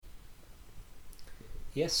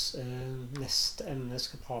Yes, neste emne jeg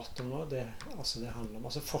skal prate om nå, det handler om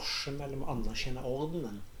forskjellen mellom å anerkjenne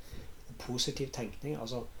ordenen og positiv tenkning.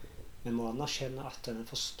 Vi må anerkjenne at denne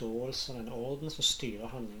forståelsen, denne ordenen som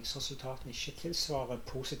styrer handlingsresultatene, ikke tilsvarer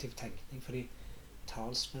positiv tenkning, fordi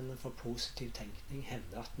talsmennene for positiv tenkning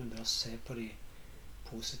hevder at vi bør se på de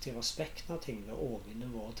positive aspektene av ting ved å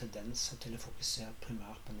overvinne våre tendenser til å fokusere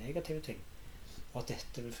primært på negative ting, og at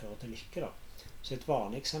dette vil føre til lykke da. Så et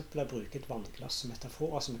vanlig eksempel er å bruke et vannglass som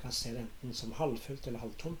metafor, vi kan se det enten som halvfullt eller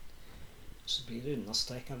halvtomt. Så blir det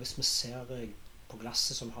understreket at hvis vi ser på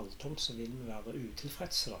glasset som halvtomt, så vil vi være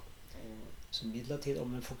utilfredse da. Så midlertidig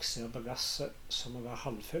om vi fokuserer på glasset som å være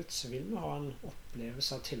halvfullt, så vil vi ha en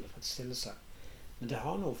opplevelse av tilfredsstillelse. Men det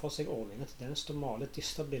har noe for seg ordningen at den står male et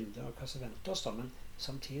dystert bilde av hva som venter oss da, men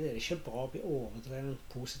samtidig er det ikke bra å bli overdrevet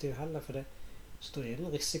positiv heller, for så er det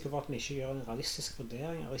en risiko for at vi ikke gjør en realistisk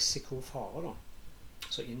vurdering av risiko og fare da.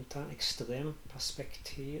 Så innta en ekstrem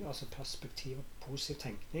perspektiv og positiv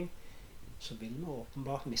tenkning, så vil vi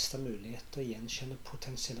åpenbart miste mulighet til å gjenkjenne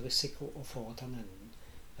potensiell risiko og foreta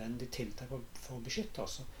nødvendige tiltak for å beskytte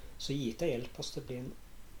oss. Så IT hjelper oss til å bli en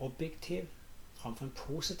objektiv framfor en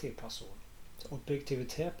positiv person. Så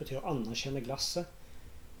objektivitet betyr å anerkjenne glasset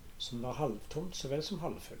som var halvtomt så vel som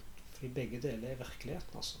halvfullt, fordi begge deler er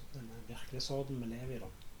virkeligheten, denne virkelighetsorden vi lever i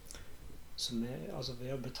da. Så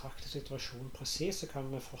ved å betrakte situasjonen presis, så kan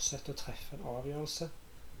vi fortsette å treffe en avgjørelse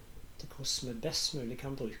til hvordan vi best mulig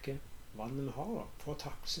kan bruke vannet vi har da. For å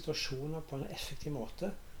takle situasjoner på en effektiv måte,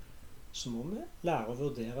 så må vi lære å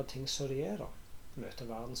vurdere ting som de er da. Møte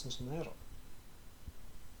verden sånn som det er da.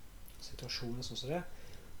 Situasjoner sånn som det er.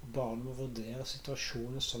 Og bare når vi vurderer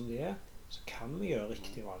situasjoner som de er, så kan vi gjøre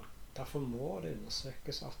riktig valg. Derfor må det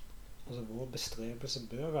undersøkes at vår bestrebelse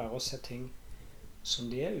bør være å se ting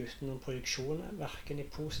som de er, uten noen projeksjoner, hverken i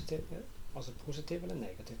positiv eller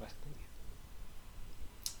negativ retning.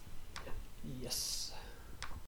 Yes.